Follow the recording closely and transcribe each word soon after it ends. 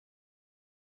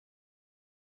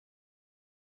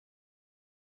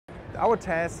Our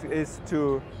task is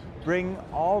to bring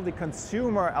all the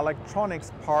consumer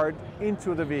electronics part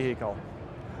into the vehicle.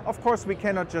 Of course, we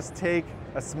cannot just take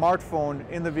a smartphone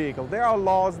in the vehicle. There are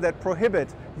laws that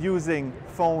prohibit using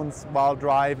phones while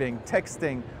driving,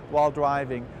 texting while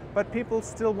driving, but people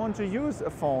still want to use a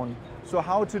phone. So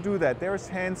how to do that? There's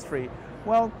hands-free.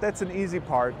 Well, that's an easy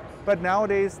part. But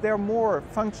nowadays there are more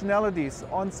functionalities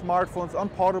on smartphones, on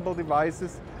portable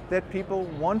devices that people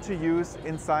want to use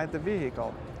inside the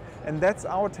vehicle. And that's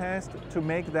our task, to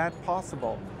make that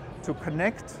possible, to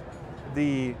connect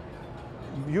the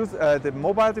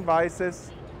mobile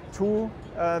devices to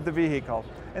the vehicle.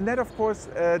 And that, of course,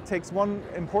 takes one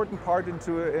important part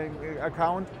into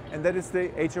account, and that is the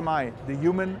HMI, the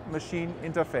human-machine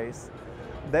interface.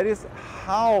 That is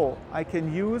how I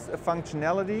can use a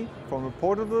functionality from a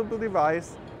portable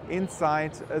device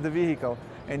inside the vehicle.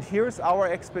 And here's our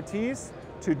expertise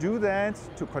to do that,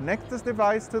 to connect this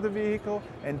device to the vehicle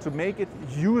and to make it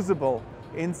usable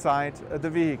inside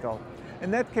the vehicle.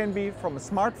 And that can be from a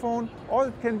smartphone, or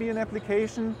it can be an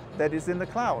application that is in the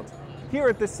cloud. Here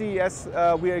at the CES,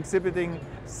 we are exhibiting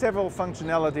several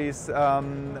functionalities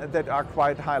that are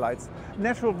quite highlights.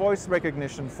 Natural voice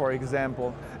recognition, for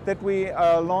example, that we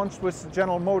launched with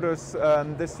General Motors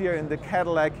this year in the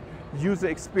Cadillac user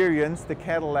experience, the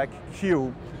Cadillac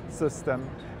Q system.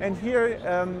 And here,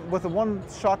 with a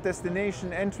one-shot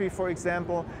destination entry, for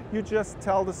example, you just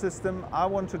tell the system, I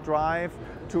want to drive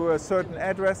to a certain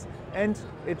address, and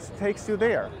it takes you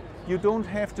there. You don't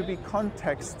have to be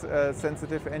context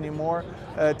sensitive anymore,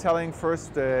 telling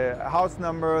first the house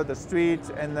number, the street,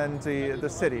 and then the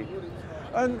city.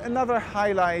 Another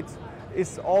highlight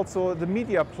is also the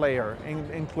media player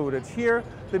included. Here,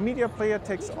 the media player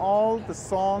takes all the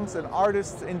songs and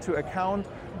artists into account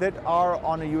that are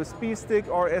on a USB stick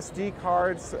or SD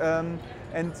cards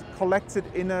and collects it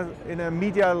in a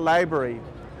media library.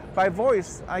 By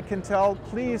voice, I can tell,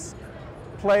 please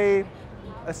play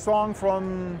a song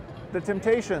from the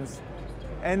Temptations,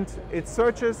 and it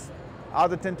searches, are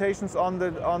the Temptations on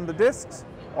the discs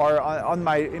or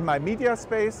in my media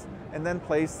space, and then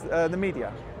plays the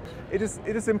media. It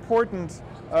is important,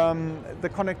 the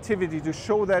connectivity, to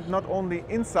show that not only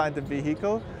inside the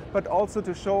vehicle, but also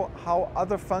to show how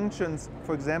other functions,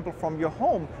 for example from your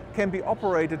home, can be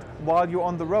operated while you're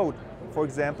on the road, for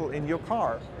example in your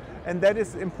car. And that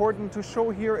is important to show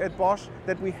here at Bosch,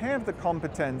 that we have the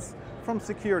competence from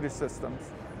security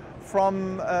systems,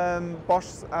 from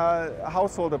Bosch's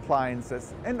household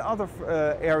appliances and other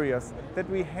areas, that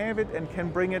we have it and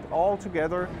can bring it all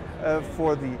together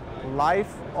for the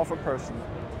life of a person.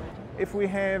 If we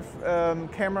have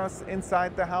cameras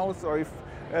inside the house, or if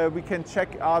we can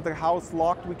check the house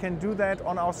locked, we can do that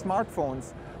on our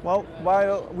smartphones. Well,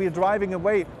 while we're driving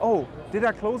away, oh, did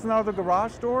I close now the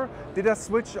garage door? Did I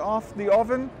switch off the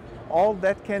oven? All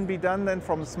that can be done then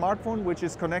from a smartphone, which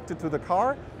is connected to the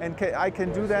car, and I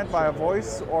can do that via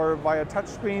voice or via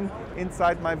touchscreen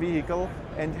inside my vehicle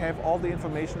and have all the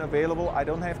information available. I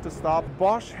don't have to stop.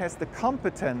 Bosch has the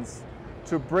competence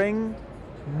to bring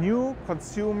new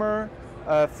consumer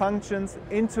functions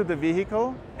into the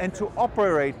vehicle and to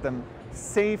operate them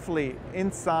safely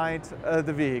inside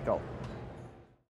the vehicle.